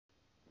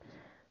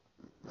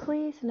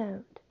Please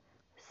note,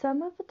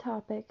 some of the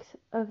topics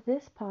of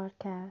this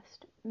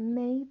podcast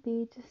may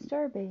be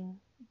disturbing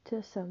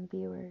to some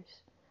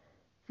viewers.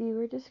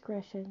 Viewer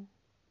discretion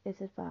is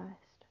advised.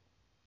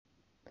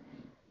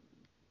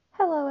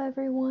 Hello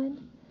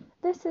everyone,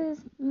 this is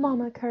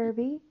Mama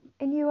Kirby,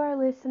 and you are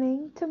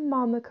listening to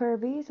Mama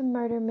Kirby's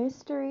Murder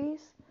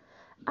Mysteries.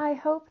 I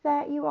hope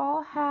that you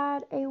all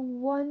had a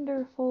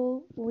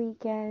wonderful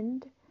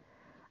weekend.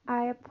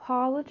 I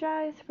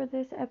apologize for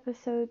this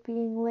episode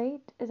being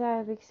late as I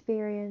have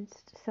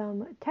experienced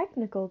some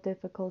technical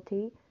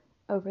difficulty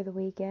over the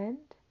weekend.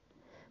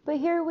 But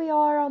here we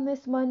are on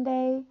this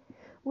Monday.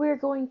 We're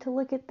going to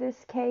look at this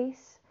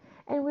case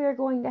and we are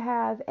going to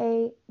have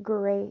a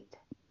great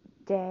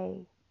day.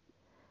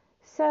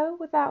 So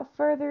without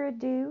further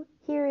ado,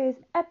 here is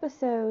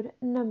episode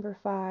number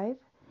 5,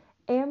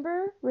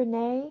 Amber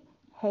Renee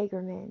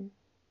Hagerman.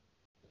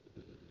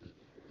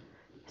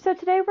 So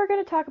today we're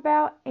going to talk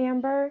about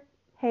Amber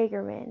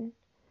Hagerman.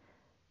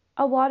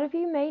 A lot of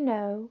you may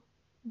know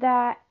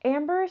that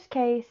Amber's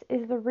case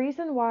is the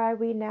reason why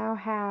we now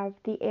have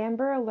the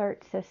Amber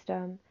Alert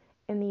system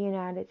in the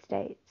United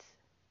States.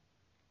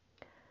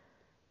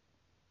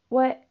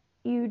 What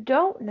you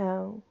don't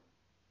know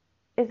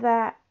is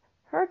that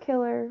her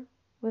killer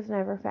was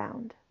never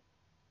found.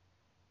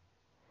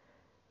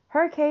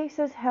 Her case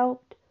has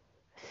helped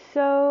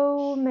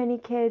so many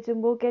kids,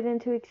 and we'll get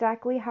into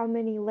exactly how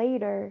many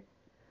later,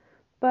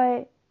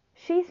 but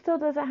she still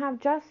doesn't have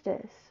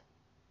justice.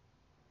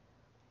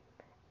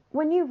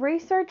 When you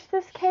research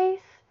this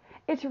case,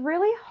 it's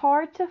really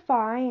hard to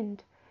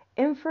find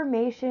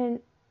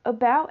information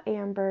about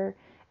Amber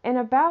and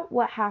about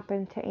what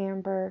happened to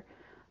Amber.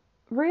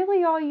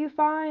 Really, all you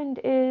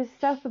find is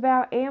stuff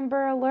about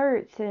Amber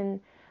Alerts, and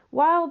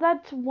while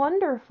that's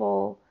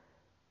wonderful,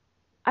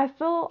 I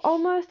feel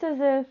almost as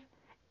if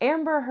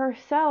Amber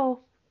herself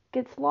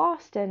gets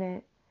lost in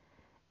it.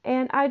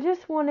 And I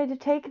just wanted to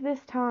take this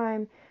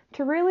time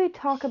to really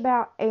talk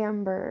about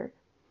Amber,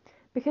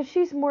 because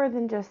she's more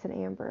than just an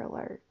Amber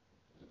Alert.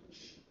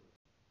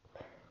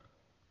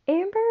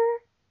 Amber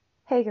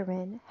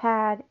Hagerman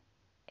had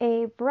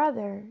a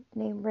brother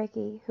named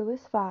Ricky who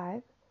was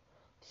 5.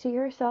 She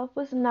herself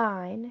was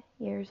 9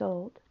 years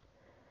old.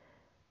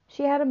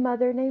 She had a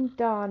mother named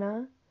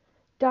Donna.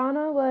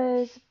 Donna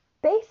was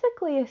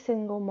basically a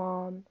single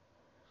mom.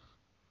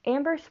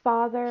 Amber's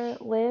father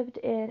lived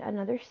in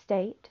another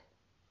state.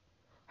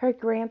 Her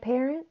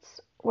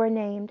grandparents were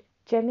named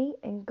Jimmy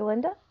and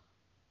Glenda.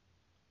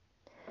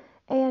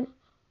 And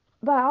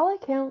by all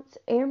accounts,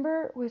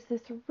 Amber was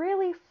this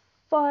really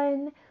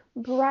fun,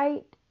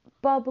 bright,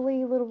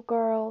 bubbly little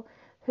girl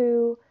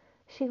who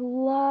she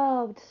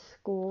loved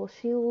school.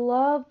 She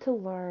loved to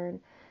learn.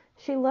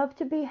 She loved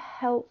to be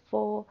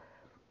helpful.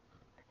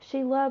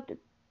 She loved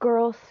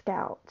Girl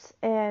Scouts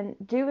and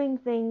doing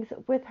things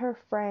with her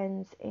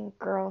friends in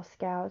Girl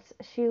Scouts.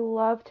 She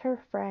loved her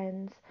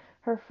friends.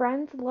 Her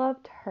friends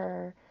loved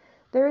her.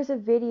 There is a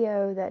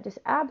video that just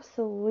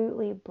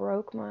absolutely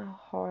broke my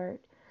heart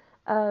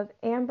of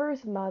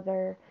Amber's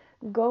mother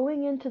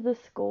going into the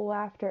school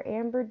after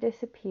Amber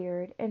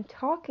disappeared and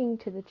talking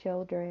to the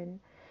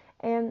children.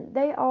 And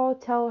they all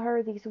tell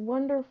her these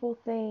wonderful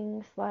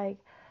things like,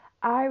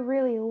 I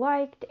really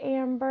liked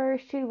Amber.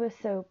 She was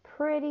so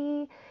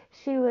pretty.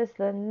 She was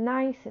the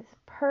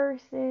nicest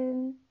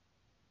person.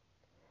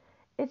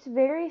 It's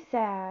very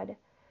sad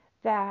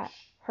that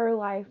her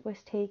life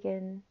was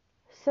taken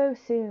so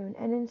soon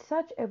and in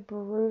such a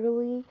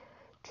brutally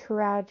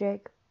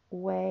tragic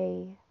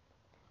way.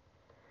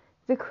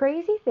 The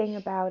crazy thing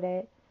about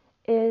it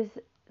is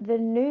the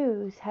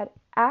news had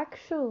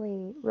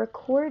actually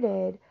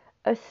recorded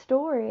a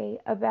story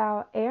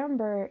about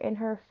Amber and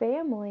her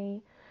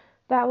family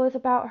that was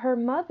about her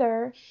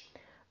mother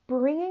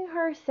bringing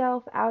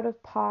herself out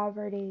of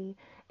poverty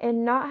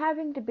and not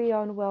having to be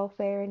on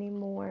welfare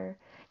anymore,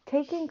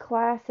 taking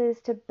classes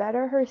to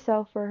better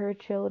herself for her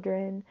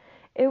children.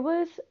 It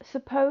was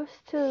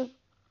supposed to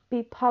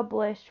be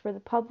published for the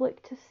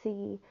public to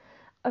see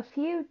a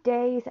few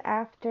days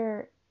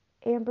after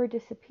Amber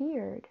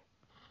disappeared.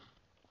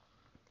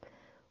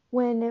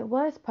 When it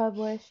was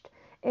published,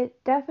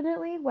 it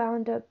definitely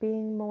wound up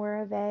being more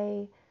of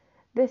a,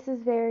 this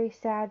is very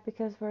sad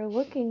because we're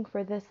looking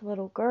for this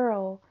little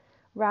girl,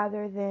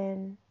 rather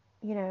than,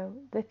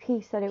 the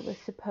piece that it was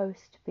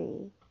supposed to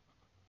be.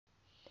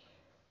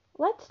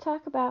 Let's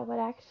talk about what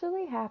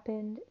actually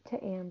happened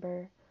to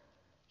Amber.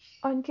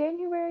 On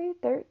January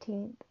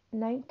 13th,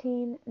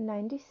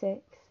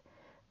 1996,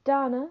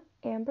 Donna,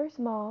 Amber's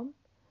mom,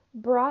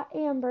 brought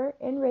Amber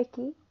and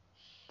Ricky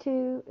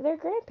to their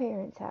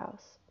grandparents'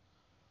 house.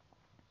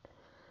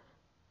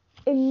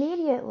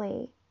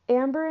 Immediately,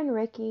 Amber and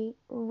Ricky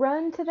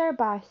run to their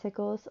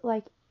bicycles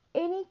like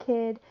any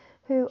kid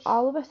who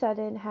all of a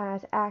sudden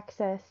has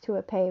access to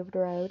a paved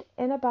road,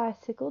 and a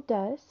bicycle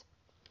does.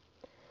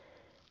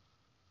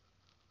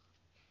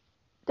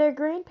 Their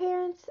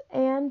grandparents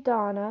and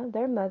Donna,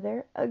 their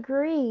mother,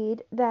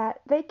 agreed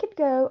that they could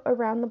go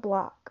around the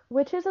block,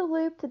 which is a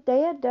loop that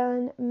they had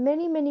done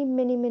many, many,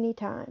 many, many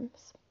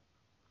times.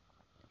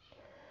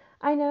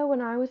 I know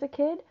when I was a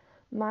kid,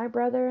 my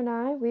brother and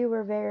I, we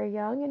were very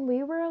young and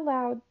we were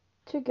allowed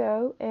to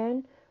go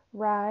and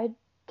ride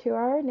to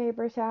our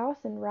neighbor's house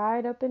and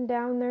ride up and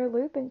down their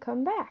loop and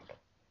come back.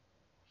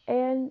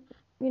 And,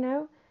 you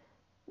know,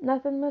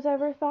 nothing was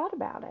ever thought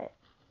about it.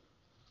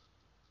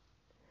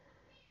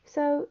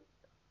 So,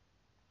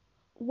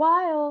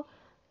 while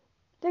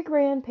the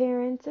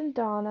grandparents and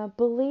Donna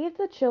believed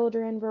the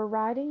children were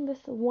riding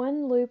this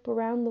one loop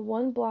around the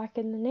one block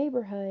in the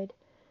neighborhood,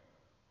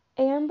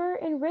 Amber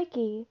and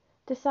Ricky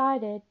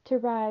decided to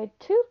ride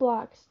 2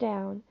 blocks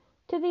down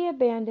to the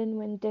abandoned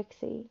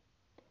Winn-Dixie.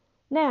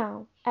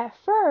 Now, at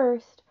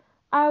first,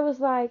 I was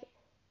like,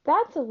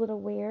 that's a little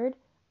weird.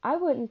 I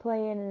wouldn't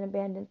play in an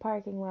abandoned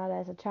parking lot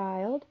as a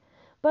child.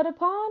 But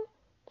upon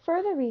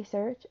further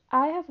research,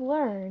 I have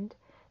learned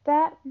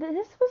that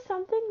this was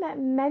something that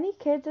many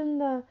kids in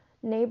the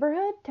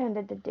neighborhood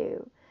tended to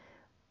do.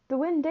 The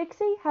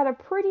Winn-Dixie had a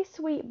pretty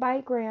sweet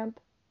bike ramp,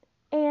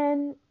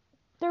 and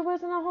there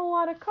wasn't a whole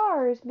lot of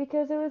cars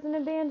because it was an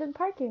abandoned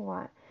parking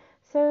lot.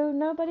 So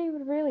nobody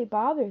would really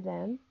bother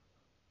them.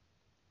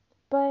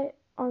 But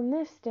on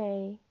this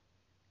day,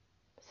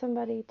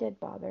 somebody did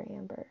bother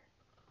Amber.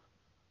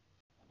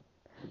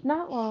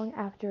 Not long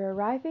after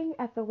arriving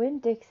at the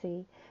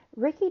Winn-Dixie,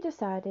 Ricky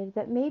decided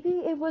that maybe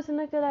it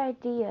wasn't a good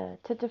idea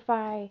to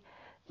defy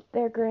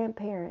their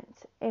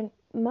grandparents and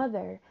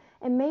mother,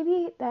 and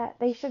maybe that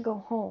they should go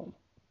home.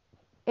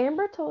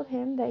 Amber told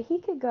him that he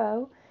could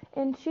go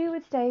and she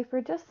would stay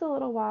for just a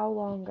little while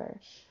longer.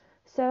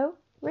 So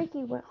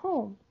Ricky went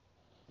home.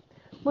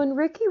 When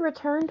Ricky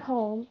returned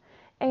home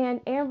and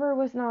Amber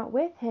was not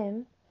with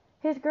him,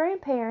 his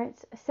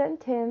grandparents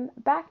sent him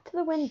back to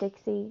the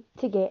Winn-Dixie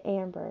to get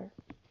Amber.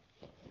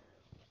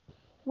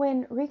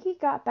 When Ricky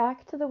got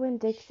back to the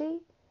Winn-Dixie,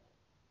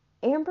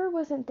 Amber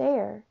wasn't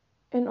there,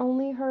 and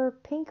only her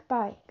pink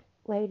bike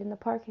laid in the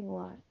parking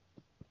lot.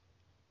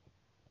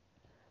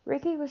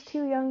 Ricky was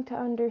too young to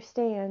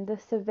understand the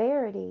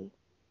severity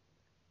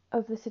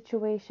of the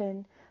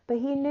situation, but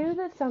he knew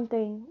that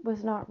something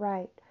was not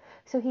right.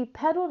 So he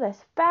pedaled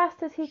as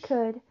fast as he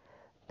could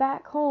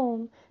back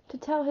home to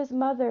tell his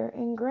mother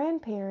and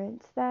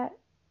grandparents that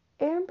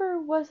Amber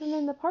wasn't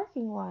in the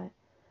parking lot.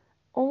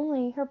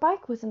 Only her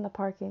bike was in the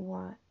parking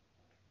lot.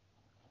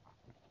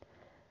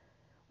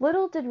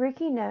 Little did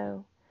Ricky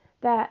know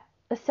that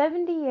a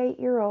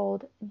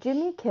 78-year-old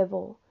Jimmy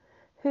Kivel,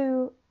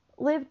 who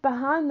lived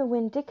behind the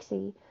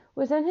Winn-Dixie,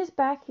 was in his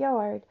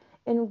backyard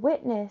and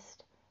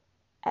witnessed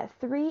at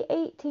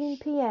 3:18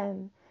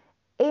 p.m.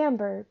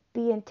 Amber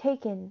being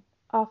taken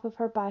off of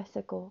her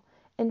bicycle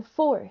and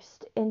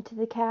forced into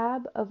the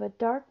cab of a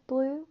dark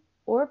blue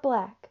or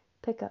black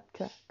pickup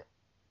truck.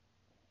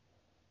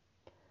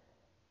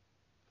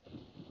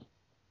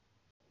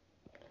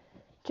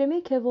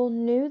 Jimmy Kivel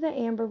knew that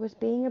Amber was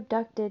being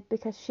abducted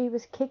because she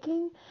was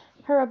kicking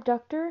her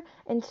abductor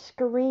and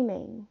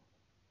screaming.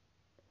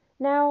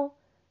 Now,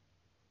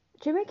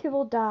 Jimmy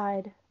Kivel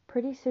died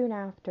pretty soon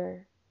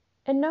after,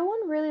 and no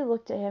one really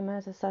looked at him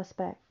as a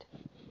suspect.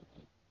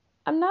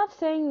 I'm not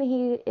saying that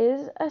he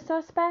is a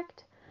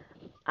suspect.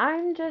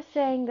 I'm just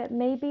saying that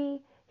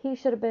maybe he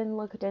should have been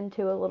looked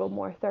into a little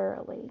more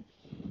thoroughly.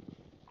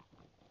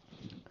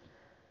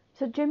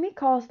 So Jimmy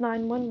calls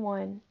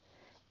 911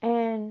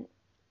 and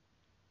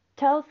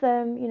tells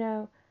them,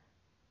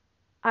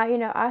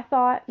 I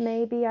thought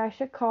maybe I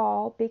should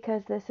call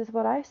because this is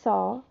what I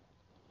saw.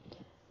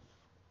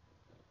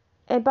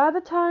 And by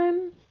the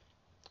time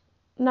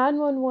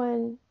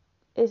 911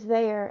 is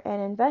there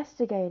and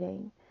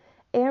investigating,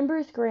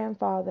 Amber's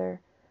grandfather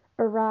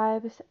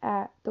arrives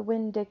at the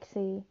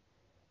Winn-Dixie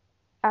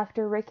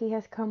after Ricky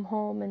has come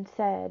home and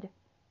said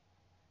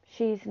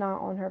she's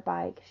not on her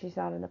bike, she's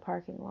not in the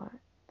parking lot.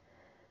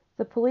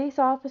 The police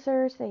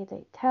officers, they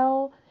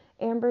tell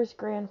Amber's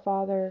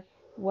grandfather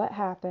what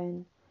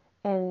happened,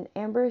 and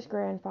Amber's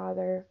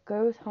grandfather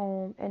goes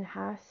home and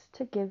has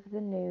to give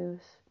the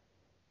news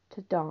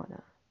to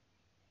Donna,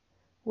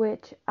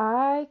 which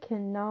I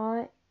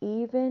cannot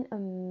even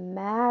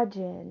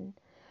imagine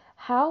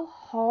how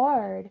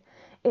hard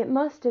it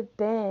must have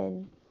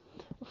been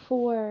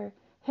for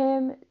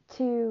him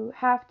to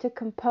have to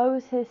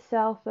compose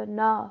himself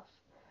enough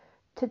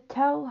to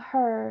tell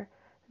her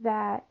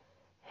that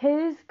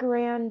his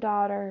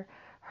granddaughter,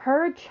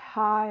 her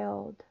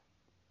child,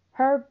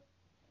 her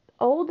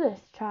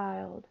oldest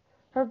child,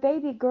 her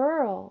baby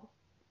girl,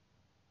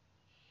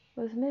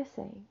 was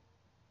missing.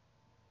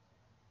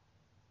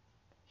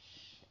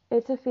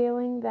 It's a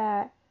feeling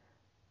that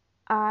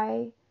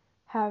I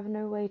have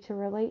no way to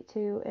relate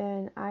to,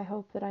 and I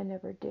hope that I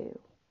never do.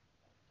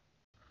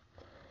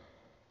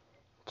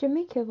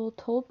 Jimmy Kivel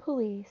told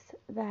police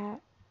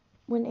that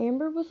when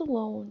Amber was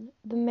alone,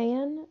 the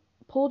man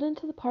pulled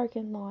into the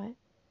parking lot,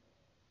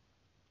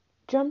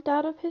 jumped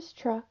out of his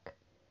truck.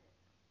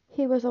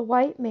 He was a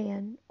white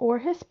man or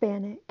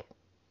Hispanic,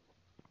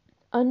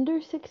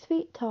 under 6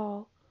 feet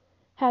tall,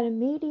 had a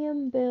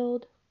medium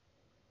build,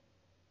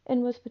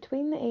 and was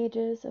between the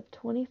ages of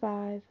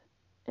 25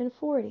 and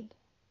 40.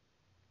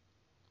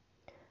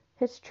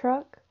 His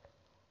truck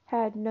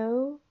had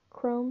no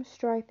chrome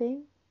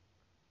striping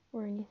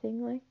or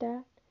anything like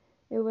that.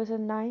 It was a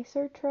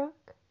nicer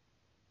truck,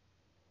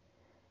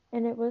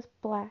 and it was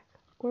black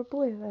or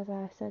blue, as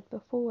I said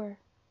before.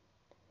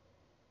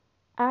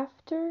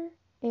 After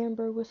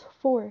Amber was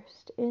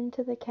forced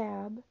into the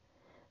cab,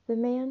 the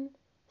man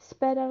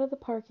sped out of the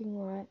parking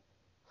lot,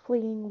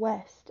 fleeing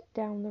west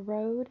down the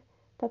road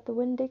that the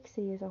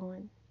Winn-Dixie is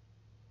on.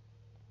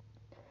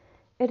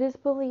 It is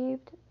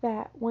believed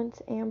that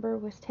once Amber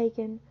was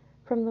taken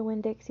from the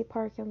Winn-Dixie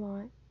parking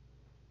lot,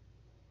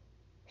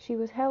 she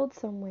was held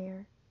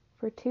somewhere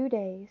for 2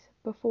 days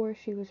before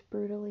she was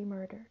brutally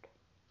murdered.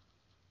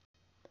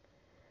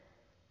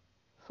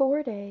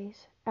 4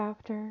 days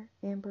after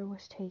Amber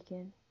was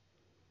taken,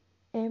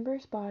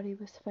 Amber's body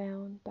was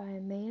found by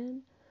a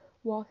man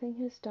walking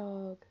his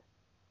dog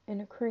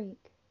in a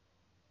creek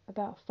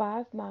about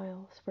 5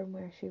 miles from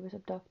where she was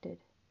abducted.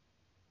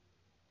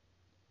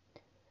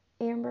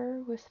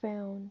 Amber was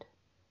found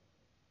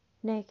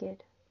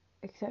naked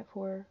except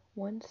for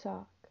one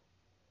sock.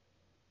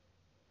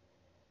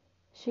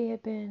 She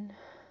had been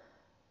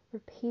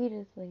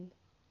repeatedly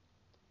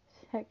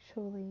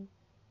sexually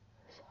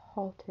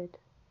assaulted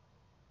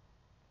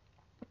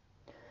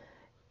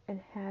and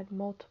had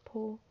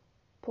multiple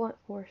blunt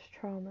force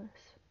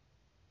traumas.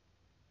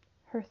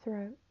 Her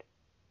throat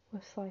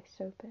was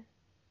sliced open.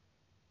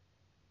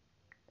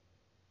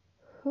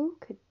 Who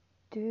could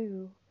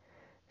do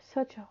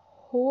such a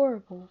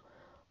horrible,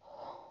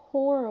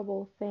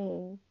 horrible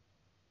thing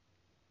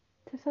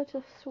to such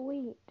a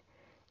sweet,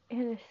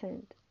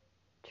 innocent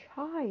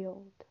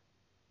child?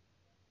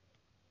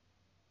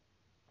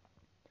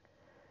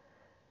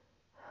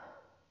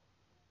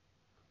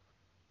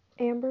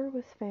 Amber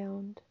was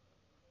found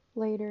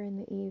later in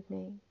the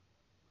evening.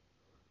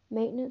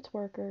 Maintenance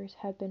workers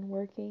had been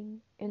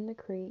working in the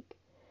creek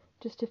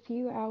just a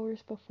few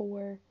hours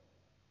before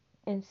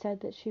and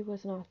said that she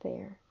was not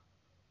there.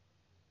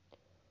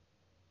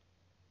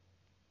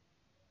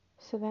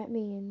 So that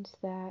means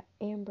that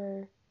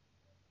Amber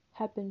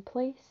had been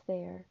placed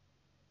there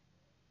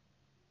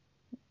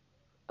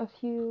a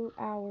few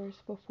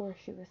hours before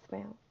she was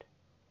found.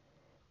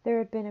 There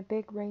had been a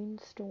big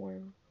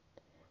rainstorm,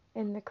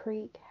 and the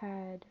creek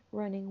had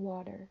running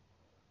water,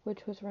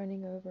 which was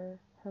running over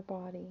her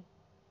body.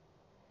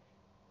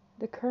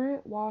 The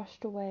current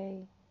washed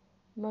away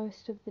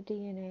most of the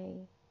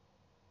DNA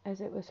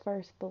as it was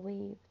first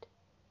believed,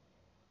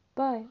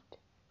 but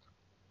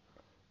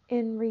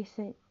in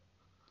recent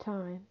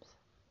times,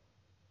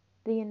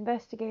 the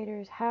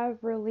investigators have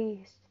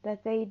released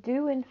that they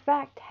do in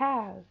fact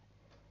have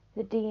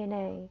the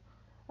DNA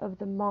of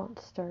the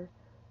monster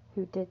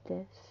who did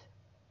this.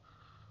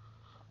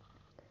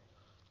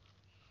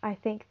 I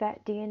think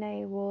that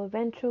DNA will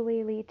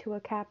eventually lead to a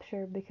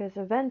capture because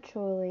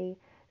eventually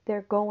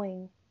they're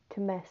going to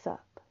mess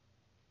up.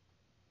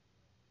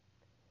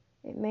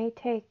 It may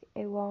take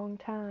a long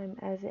time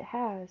as it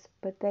has,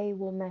 but they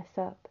will mess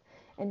up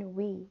and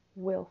we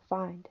will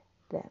find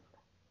them.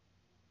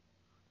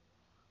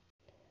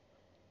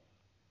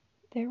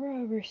 There were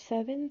over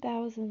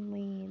 7,000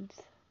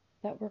 leads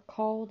that were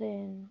called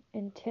in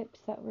and tips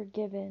that were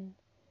given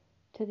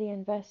to the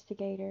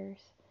investigators,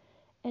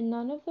 and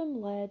none of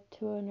them led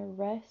to an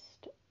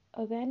arrest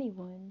of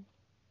anyone.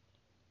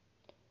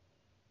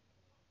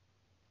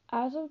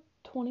 As of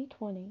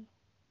 2020,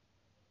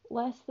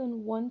 less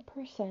than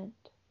 1%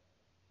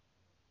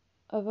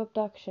 of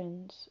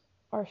abductions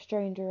are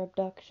stranger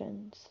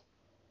abductions.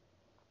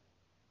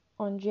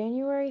 On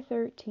January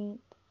 13th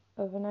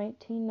of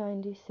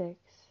 1996,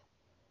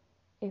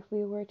 if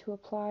we were to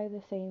apply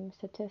the same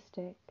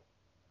statistic,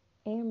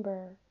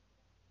 Amber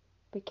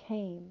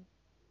became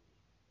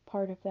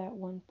part of that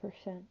 1%.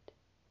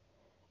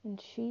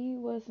 And she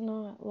was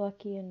not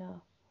lucky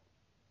enough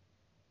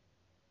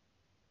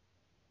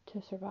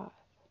to survive.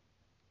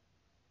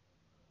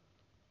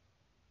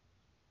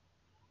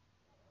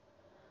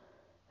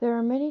 There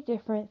are many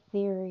different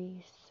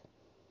theories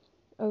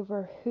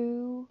over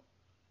who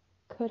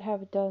could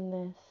have done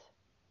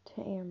this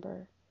to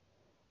Amber.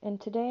 And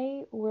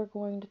today we're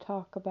going to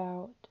talk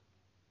about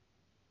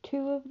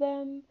 2 of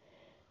them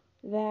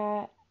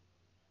that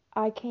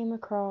I came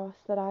across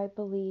that I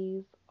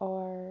believe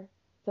are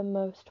the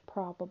most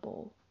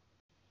probable.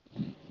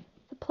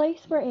 The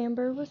place where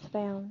Amber was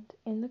found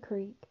in the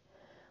creek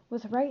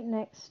was right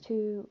next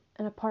to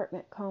an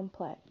apartment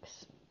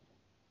complex.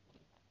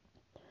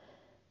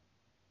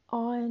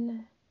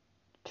 On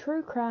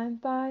True Crime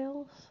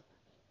Files,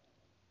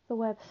 the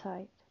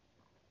website,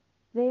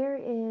 there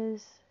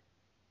is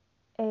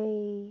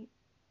a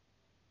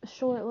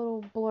short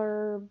little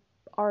blurb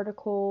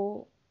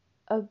article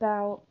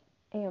about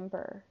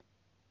Amber.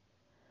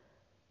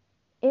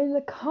 In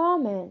the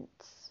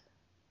comments,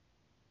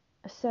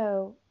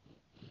 so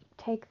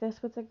take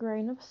this with a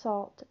grain of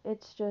salt,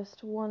 it's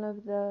just one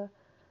of the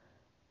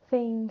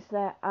things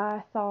that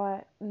I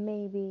thought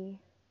maybe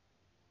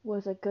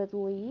was a good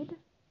lead.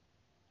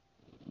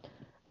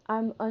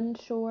 I'm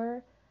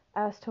unsure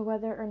as to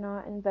whether or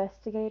not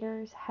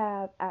investigators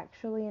have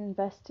actually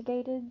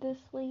investigated this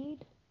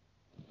lead,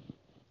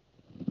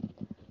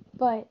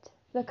 But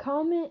the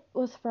comment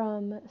was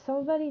from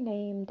somebody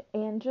named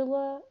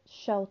Angela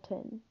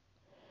Shelton.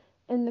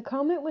 And the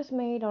comment was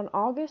made on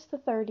August the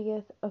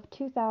 30th of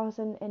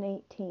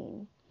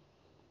 2018.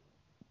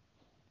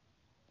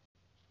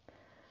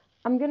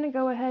 I'm going to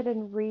go ahead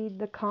and read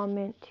the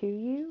comment to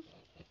you.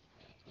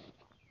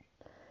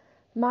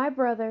 My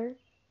brother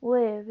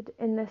lived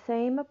in the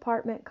same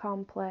apartment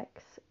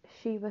complex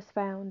she was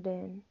found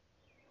in.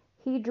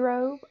 He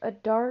drove a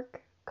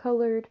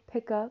dark-colored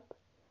pickup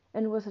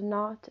and was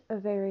not a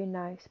very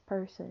nice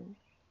person.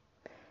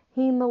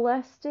 He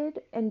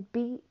molested and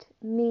beat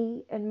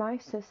me and my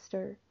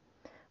sister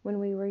when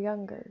we were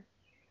younger.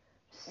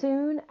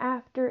 Soon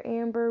after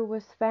Amber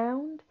was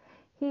found,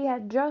 he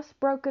had just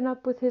broken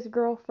up with his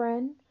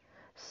girlfriend,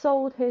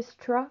 sold his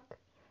truck,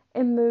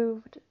 and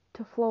moved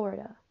to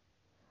Florida.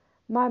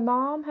 My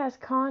mom has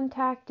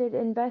contacted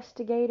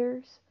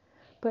investigators,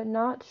 but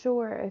not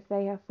sure if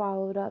they have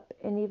followed up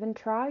and even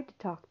tried to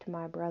talk to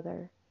my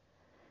brother.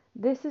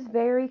 This is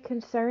very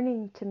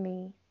concerning to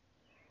me,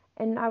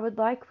 and I would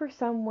like for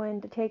someone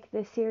to take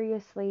this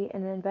seriously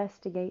and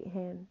investigate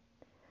him.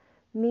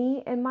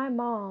 Me and my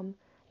mom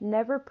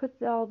never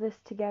put all this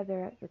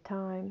together at the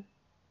time.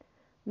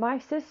 My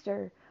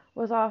sister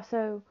was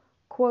also,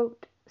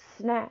 quote,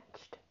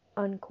 snatched,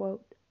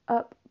 unquote,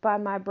 up by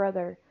my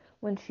brother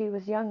when she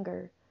was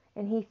younger,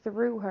 and he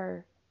threw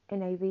her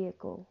in a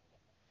vehicle.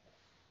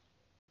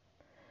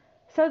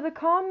 So the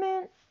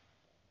comment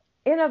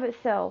in of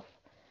itself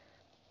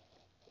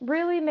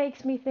really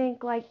makes me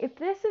think, like, if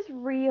this is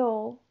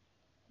real,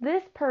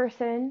 this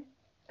person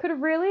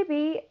could really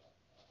be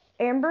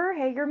Amber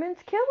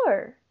Hagerman's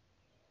killer.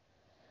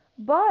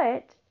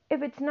 But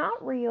if it's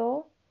not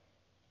real,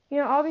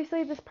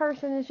 obviously this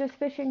person is just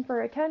fishing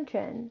for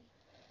attention.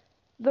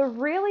 The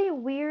really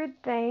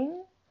weird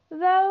thing,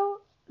 though,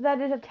 that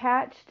is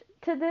attached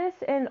to this,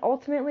 and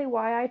ultimately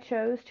why I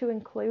chose to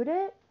include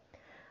it,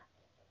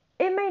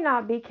 it may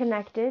not be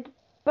connected,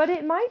 but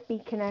it might be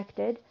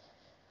connected.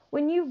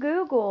 When you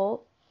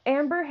Google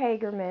Amber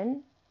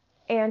Hagerman,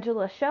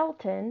 Angela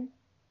Shelton,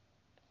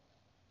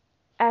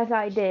 as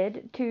I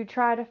did, to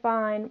try to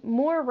find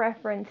more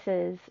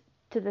references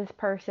to this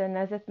person,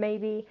 as if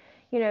maybe,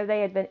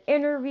 they had been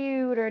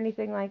interviewed or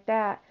anything like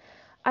that,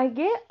 I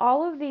get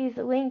all of these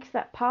links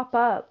that pop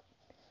up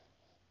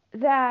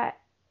that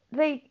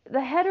the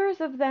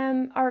headers of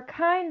them are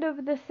kind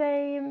of the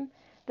same.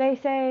 They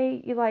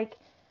say, like,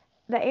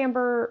 the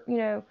Amber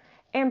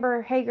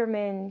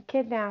Hagerman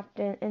kidnapped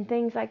and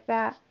things like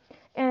that.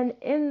 And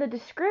in the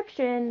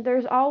description,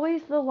 there's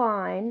always the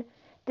line,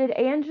 did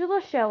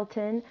Angela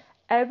Shelton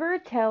ever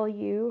tell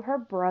you her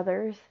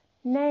brother's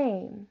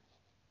name?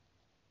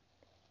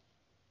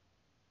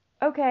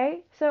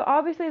 Okay, so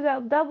obviously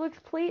that double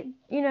complete,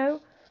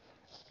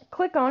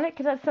 click on it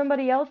because that's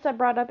somebody else that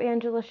brought up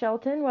Angela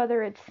Shelton,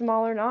 whether it's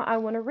small or not, I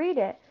want to read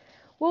it.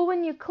 Well,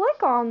 when you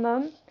click on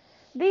them,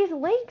 these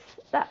links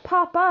that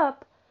pop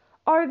up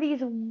are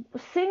these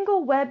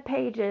single web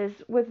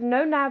pages with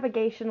no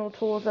navigational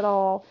tools at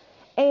all,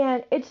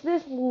 and it's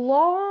this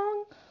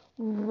long,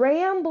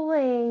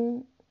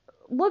 rambling,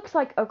 looks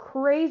like a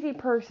crazy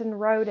person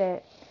wrote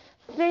it,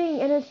 thing,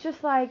 and it's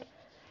just like,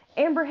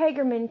 Amber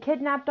Hagerman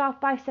kidnapped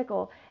off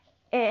bicycle,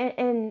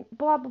 and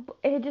blah, blah, blah.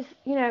 It just,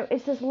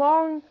 it's this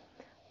long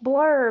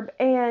blurb,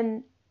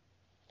 and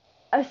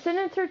a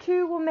sentence or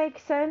two will make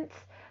sense,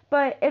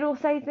 but it'll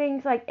say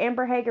things like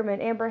Amber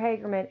Hagerman, Amber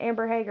Hagerman,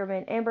 Amber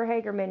Hagerman, Amber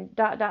Hagerman,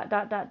 dot, dot,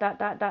 dot, dot, dot,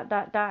 dot, dot,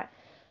 dot, dot,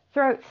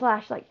 throat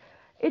slash, like,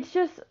 it's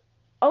just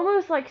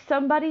almost like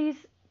somebody's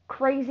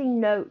crazy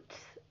notes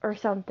or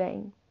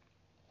something.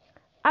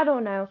 I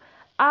don't know.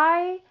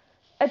 I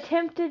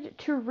attempted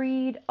to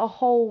read a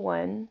whole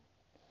one,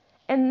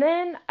 and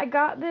then I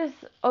got this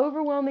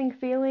overwhelming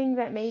feeling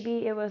that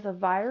maybe it was a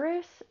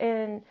virus,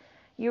 and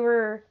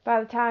by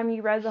the time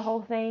you read the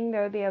whole thing,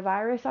 there would be a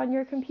virus on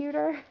your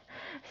computer.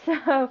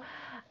 So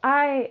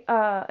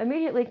I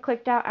immediately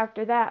clicked out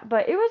after that,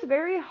 but it was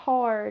very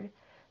hard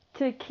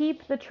to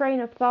keep the train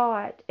of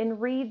thought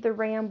and read the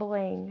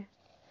rambling.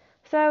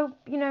 So,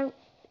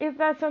 if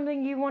that's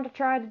something you want to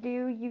try to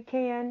do, you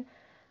can.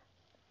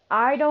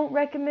 I don't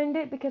recommend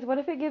it because what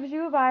if it gives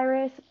you a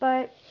virus?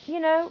 But,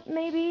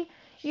 maybe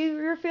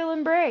you're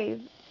feeling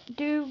brave.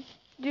 Do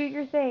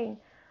your thing.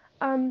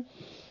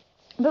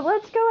 But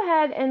let's go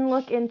ahead and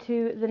look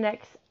into the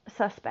next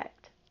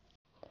suspect.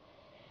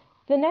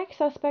 The next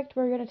suspect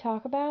we're going to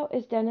talk about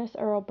is Dennis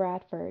Earl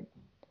Bradford.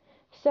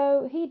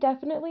 So he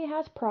definitely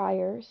has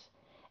priors,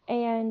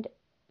 and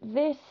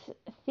this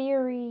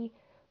theory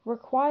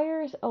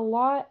requires a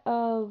lot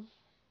of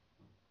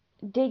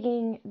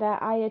digging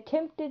that I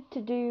attempted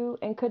to do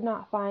and could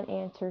not find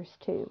answers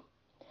to.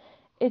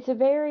 It's a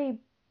very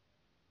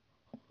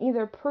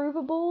either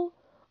provable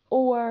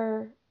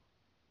or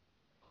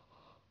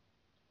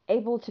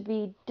able to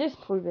be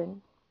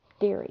disproven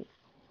theory.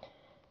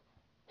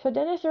 So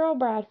Dennis Earl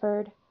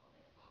Bradford,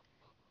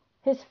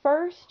 his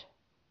first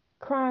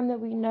crime that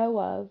we know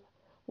of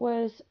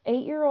was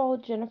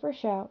 8-year-old Jennifer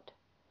Shout.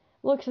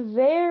 Looks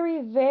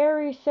very,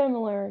 very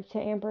similar to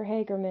Amber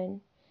Hagerman.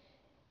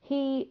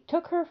 He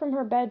took her from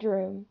her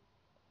bedroom,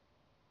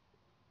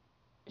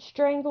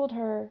 strangled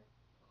her,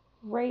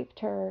 raped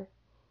her,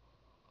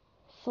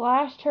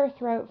 slashed her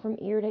throat from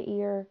ear to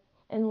ear,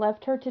 and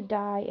left her to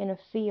die in a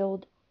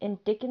field in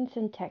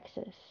Dickinson,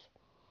 Texas.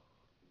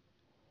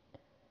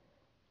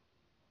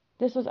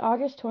 This was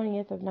August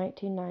 20th of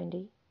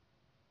 1990.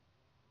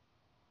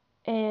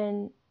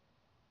 And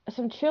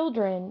some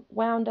children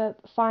wound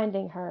up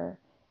finding her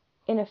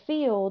in a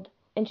field,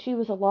 and she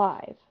was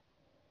alive.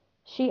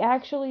 She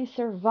actually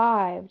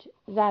survived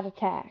that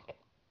attack,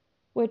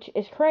 which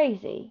is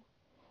crazy.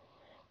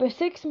 But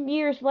 6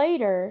 years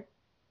later,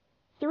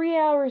 3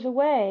 hours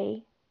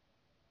away,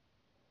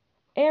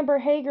 Amber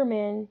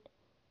Hagerman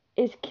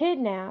is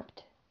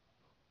kidnapped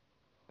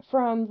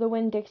from the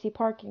Winn-Dixie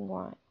parking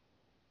lot.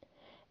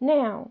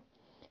 Now,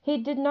 he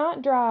did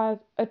not drive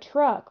a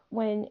truck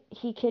when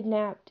he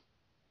kidnapped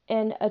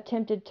and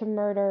attempted to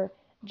murder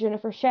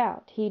Jennifer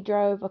Shout. He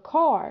drove a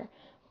car,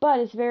 but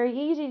it's very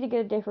easy to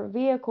get a different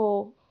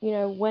vehicle,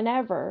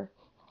 whenever.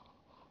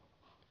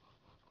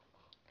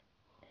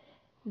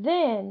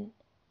 Then,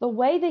 the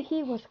way that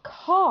he was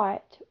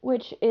caught,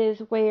 which is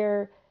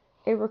where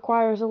it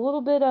requires a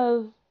little bit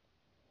of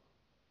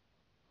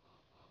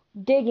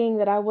digging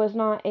that I was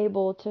not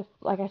able to,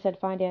 like I said,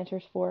 find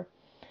answers for.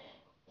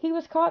 He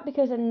was caught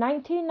because in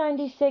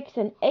 1996,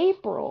 in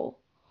April,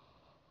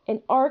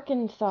 in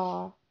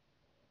Arkansas,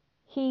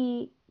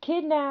 he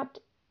kidnapped,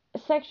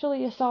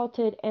 sexually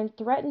assaulted, and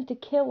threatened to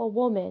kill a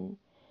woman.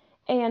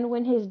 And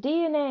when his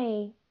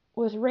DNA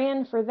was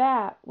ran for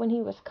that, when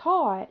he was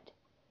caught,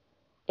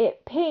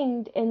 it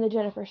pinged in the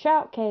Jennifer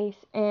Shout case,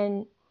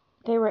 and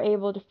they were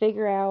able to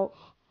figure out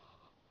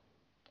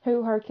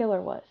who her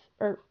killer was,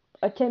 or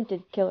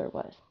attempted killer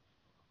was.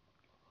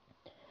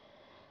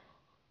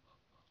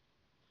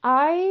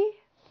 I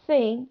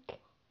think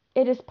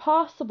it is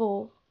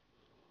possible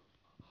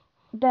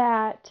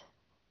that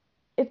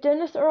if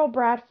Dennis Earl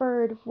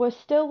Bradford was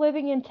still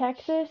living in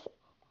Texas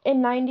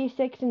in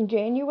 96 in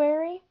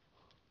January,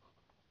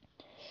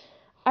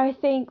 I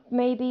think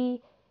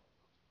maybe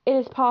it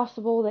is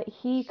possible that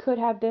he could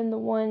have been the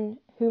one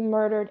who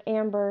murdered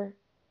Amber.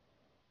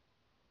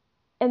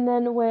 And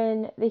then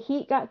when the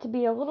heat got to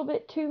be a little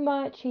bit too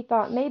much, he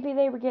thought maybe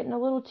they were getting a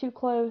little too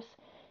close.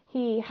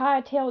 He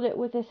hightailed it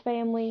with his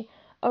family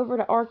over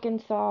to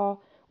Arkansas,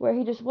 where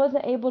he just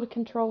wasn't able to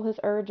control his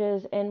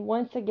urges and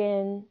once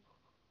again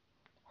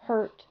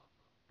hurt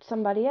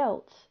somebody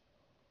else.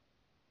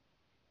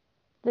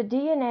 The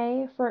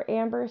DNA for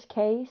Amber's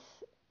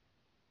case,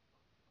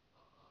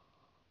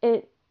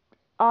 it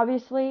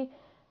obviously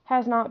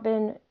has not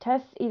been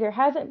either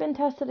hasn't been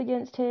tested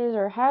against his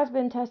or has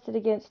been tested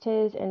against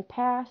his and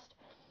passed.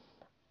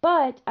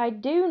 But I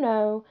do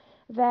know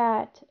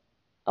that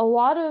a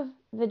lot of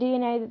the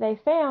DNA that they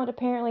found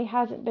apparently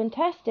hasn't been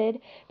tested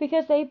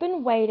because they've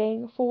been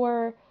waiting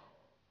for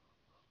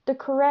the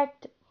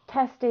correct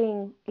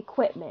testing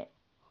equipment,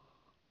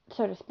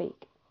 so to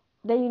speak.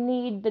 They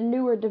need the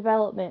newer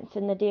developments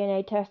in the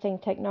DNA testing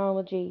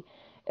technology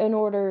in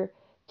order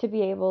to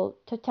be able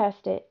to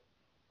test it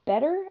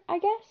better, I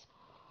guess.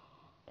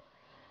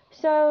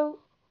 So,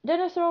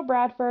 Dennis Earl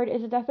Bradford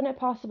is a definite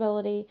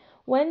possibility.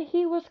 When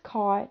he was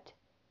caught,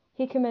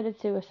 he committed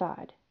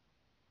suicide.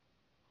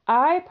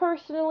 I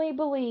personally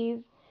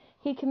believe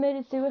he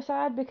committed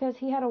suicide because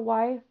he had a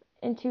wife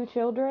and 2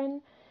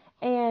 children,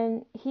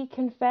 and he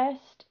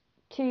confessed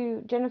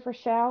to Jennifer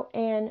Shout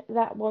and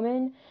that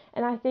woman,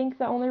 and I think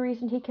the only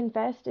reason he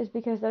confessed is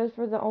because those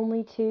were the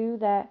only 2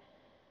 that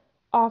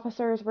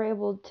officers were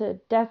able to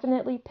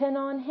definitely pin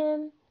on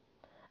him.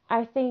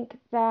 I think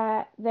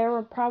that there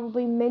were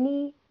probably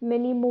many,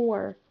 many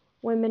more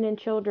women and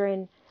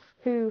children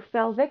who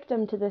fell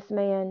victim to this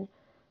man,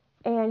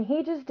 and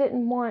he just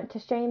didn't want to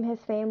shame his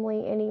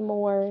family any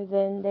more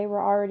than they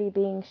were already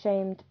being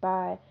shamed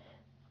by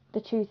the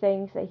 2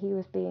 things that he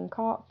was being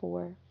caught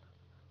for.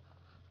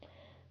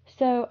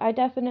 So I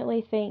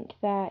definitely think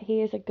that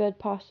he is a good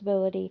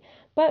possibility,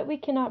 but we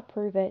cannot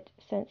prove it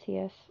since he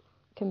has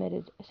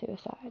committed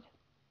suicide.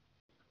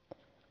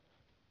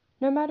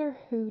 No matter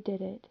who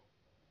did it,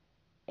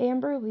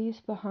 Amber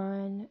leaves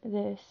behind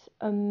this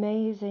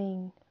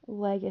amazing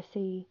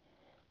legacy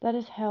that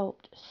has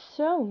helped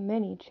so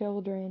many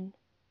children.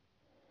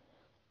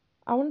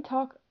 I want to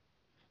talk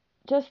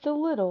just a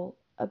little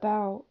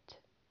about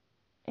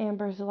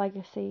Amber's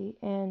legacy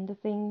and the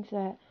things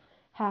that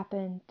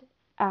happened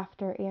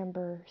after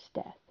Amber's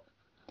death.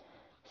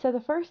 So the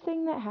first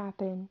thing that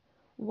happened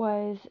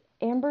was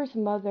Amber's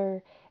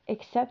mother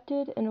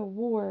accepted an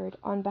award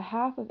on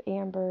behalf of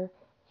Amber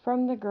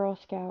from the Girl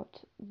Scouts,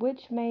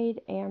 which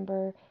made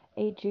Amber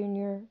a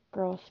junior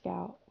Girl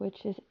Scout,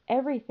 which is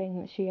everything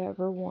that she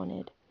ever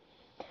wanted.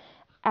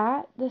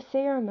 At the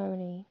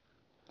ceremony,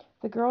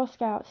 the Girl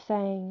Scouts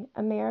sang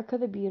America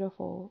the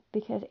Beautiful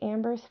because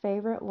Amber's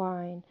favorite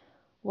line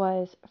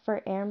was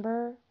 "For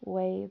Amber,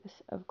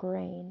 waves of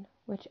grain,"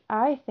 which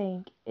I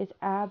think is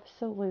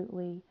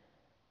absolutely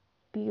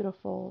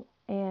beautiful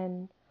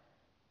and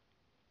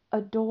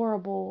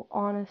adorable,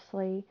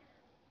 honestly.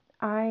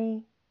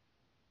 I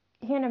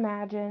can't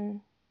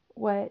imagine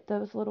what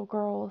those little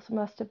girls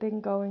must have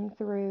been going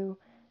through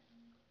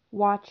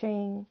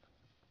watching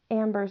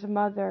Amber's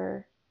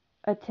mother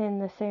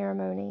attend the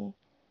ceremony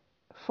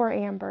for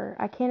Amber.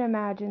 I can't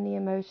imagine the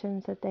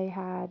emotions that they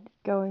had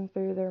going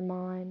through their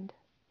mind.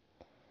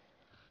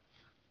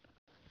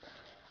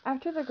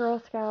 After the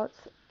Girl Scouts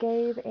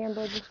gave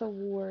Amber this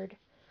award,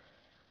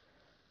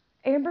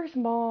 Amber's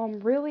mom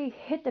really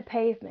hit the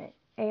pavement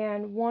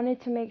and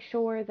wanted to make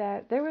sure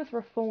that there was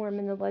reform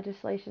in the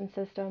legislation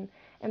system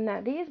and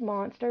that these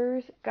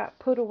monsters got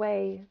put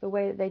away the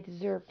way that they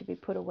deserved to be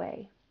put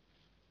away.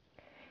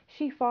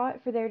 She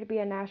fought for there to be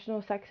a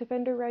national sex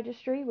offender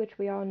registry, which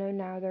we all know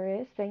now there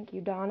is. Thank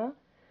you, Donna.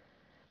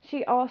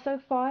 She also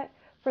fought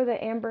for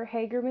the Amber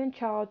Hagerman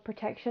Child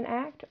Protection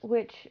Act,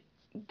 which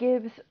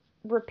gives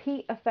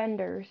repeat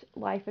offenders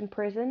life in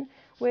prison,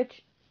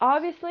 which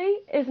obviously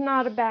is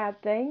not a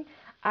bad thing.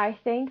 I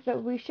think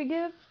that we should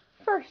give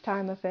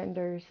first-time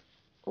offenders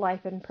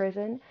life in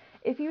prison.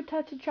 If you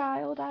touch a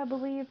child, I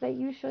believe that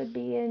you should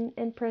be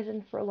in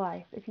prison for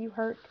life. If you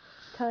hurt,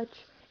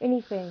 touch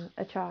anything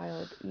a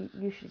child,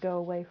 you should go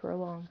away for a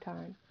long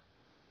time.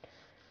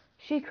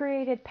 She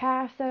created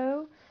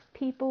PASO,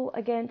 People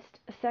Against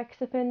Sex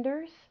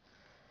Offenders,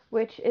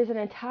 which is an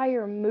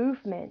entire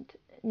movement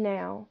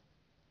now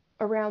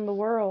around the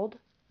world.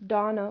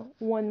 Donna,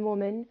 one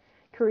woman,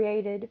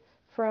 created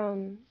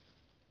from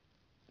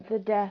the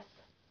death,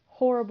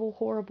 horrible,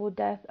 horrible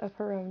death of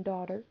her own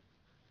daughter.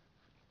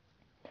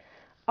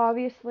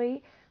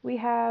 Obviously, we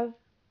have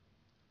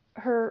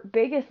her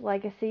biggest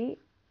legacy,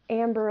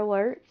 Amber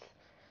Alerts.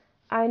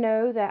 I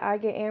know that I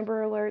get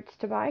Amber Alerts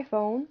to my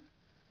phone.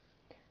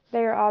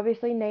 They are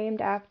obviously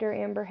named after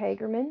Amber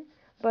Hagerman,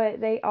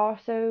 but they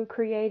also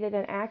created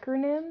an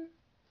acronym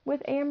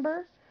with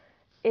Amber.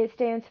 It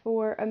stands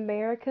for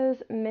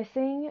America's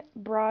Missing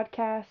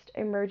Broadcast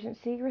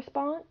Emergency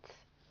Response.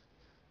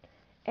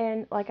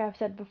 And like I've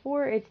said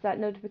before, it's that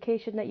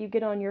notification that you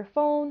get on your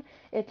phone.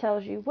 It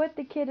tells you what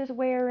the kid is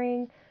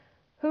wearing,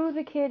 who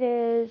the kid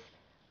is,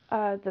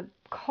 the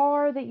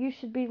car that you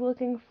should be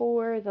looking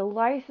for, the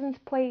license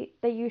plate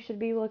that you should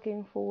be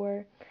looking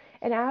for.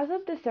 And as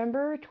of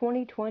December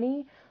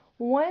 2020,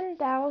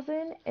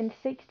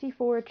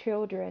 1,064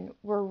 children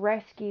were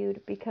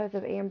rescued because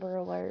of Amber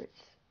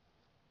Alerts.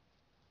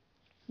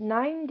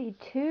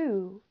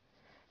 92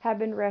 have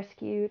been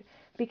rescued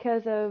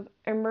because of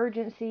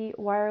emergency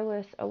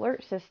wireless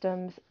alert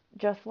systems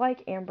just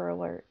like Amber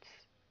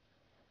Alerts.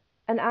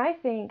 And I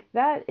think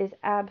that is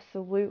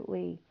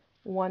absolutely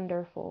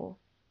wonderful.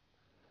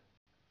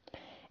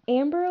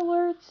 Amber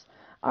Alerts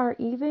are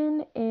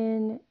even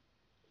in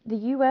the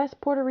U.S.,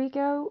 Puerto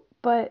Rico,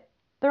 but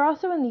they're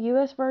also in the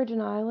U.S.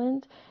 Virgin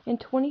Islands and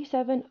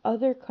 27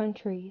 other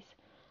countries.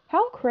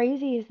 How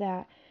crazy is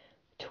that?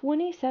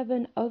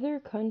 27 other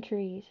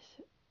countries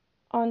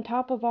on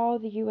top of all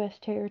the U.S.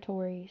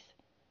 territories.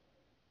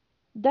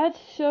 That's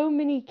so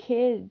many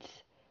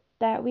kids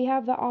that we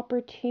have the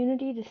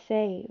opportunity to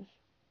save.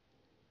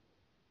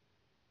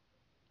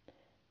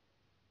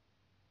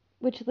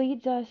 Which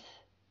leads us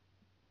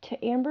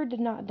to Amber did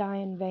not die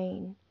in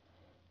vain.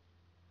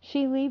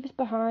 She leaves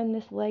behind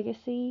this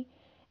legacy,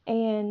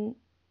 and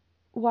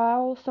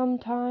while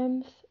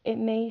sometimes it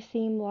may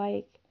seem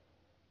like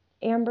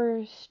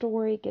Amber's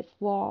story gets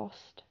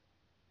lost,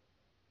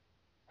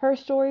 her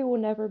story will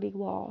never be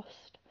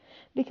lost,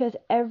 because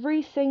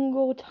every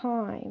single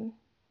time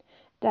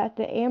that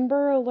the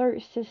Amber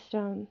Alert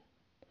system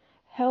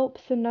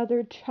helps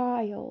another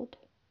child,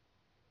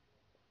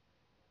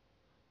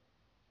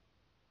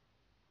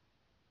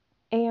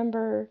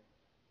 Amber,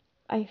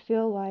 I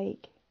feel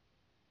like,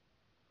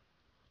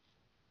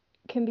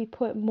 can be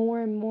put more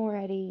and more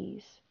at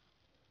ease.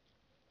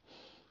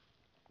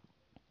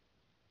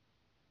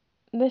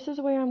 This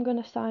is where I'm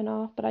going to sign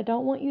off, but I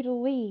don't want you to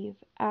leave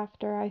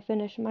after I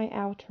finish my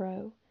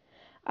outro.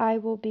 I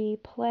will be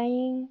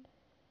playing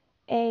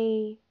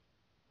a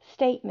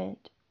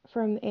statement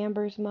from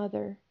Amber's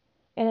mother,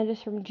 and it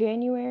is from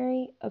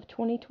January of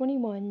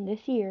 2021,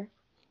 this year,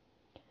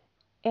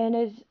 and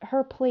it's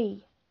her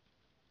plea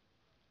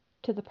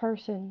to the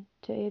person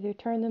to either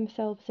turn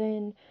themselves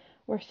in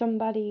or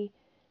somebody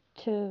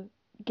to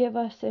give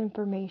us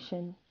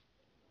information.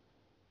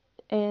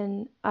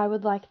 And I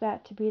would like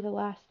that to be the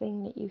last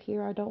thing that you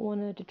hear. I don't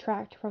want to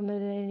detract from it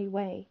in any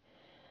way.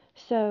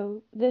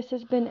 So, this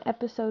has been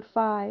episode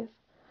 5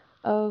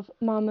 of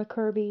Mama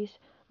Kirby's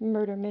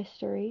Murder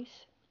Mysteries.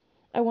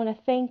 I want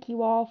to thank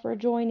you all for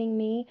joining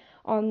me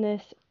on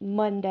this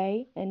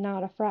Monday and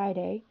not a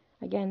Friday.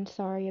 Again,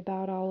 sorry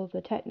about all of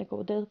the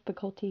technical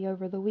difficulty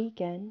over the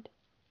weekend.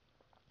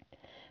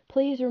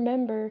 Please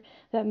remember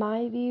that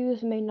my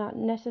views may not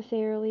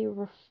necessarily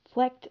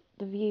reflect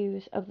the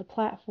views of the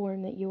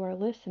platform that you are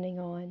listening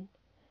on.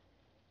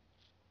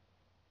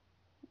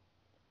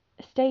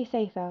 Stay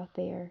safe out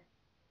there.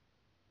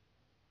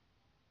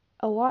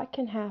 A lot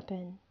can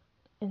happen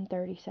in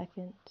 30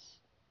 seconds.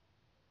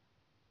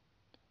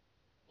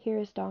 Here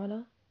is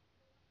Donna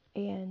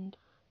and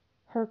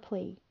her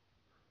plea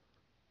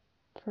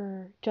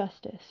for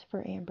justice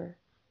for Amber.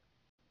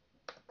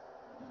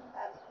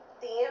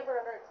 The The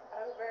Amber Alert,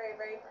 I'm very,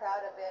 very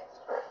proud of it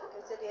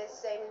because it is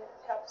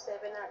help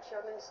saving our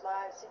children's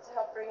lives. It's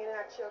helped bringing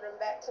our children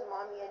back to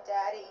mommy and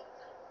daddy.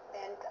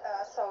 And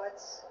so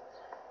it's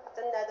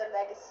another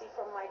legacy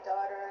from my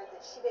daughter, that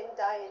she didn't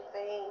die in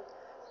vain,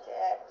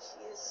 that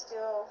she is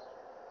still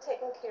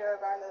taking care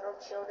of our little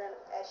children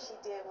as she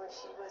did when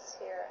she was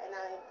here. And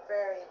I'm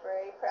very,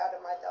 very proud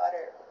of my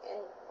daughter and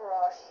for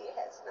all she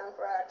has done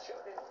for our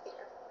children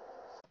here.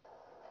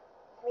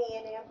 Me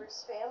and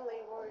Amber's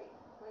family, we're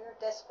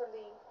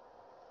desperately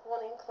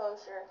wanting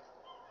closure.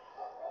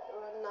 It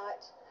will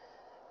not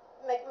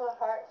make my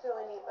heart feel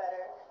any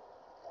better,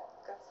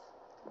 because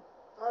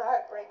my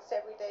heart breaks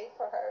every day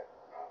for her,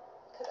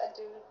 because I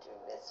do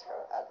miss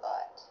her a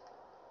lot.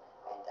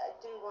 And I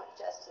do want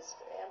justice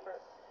for Amber,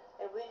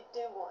 and we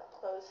do want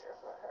closure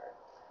for her.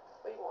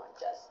 We want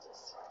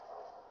justice.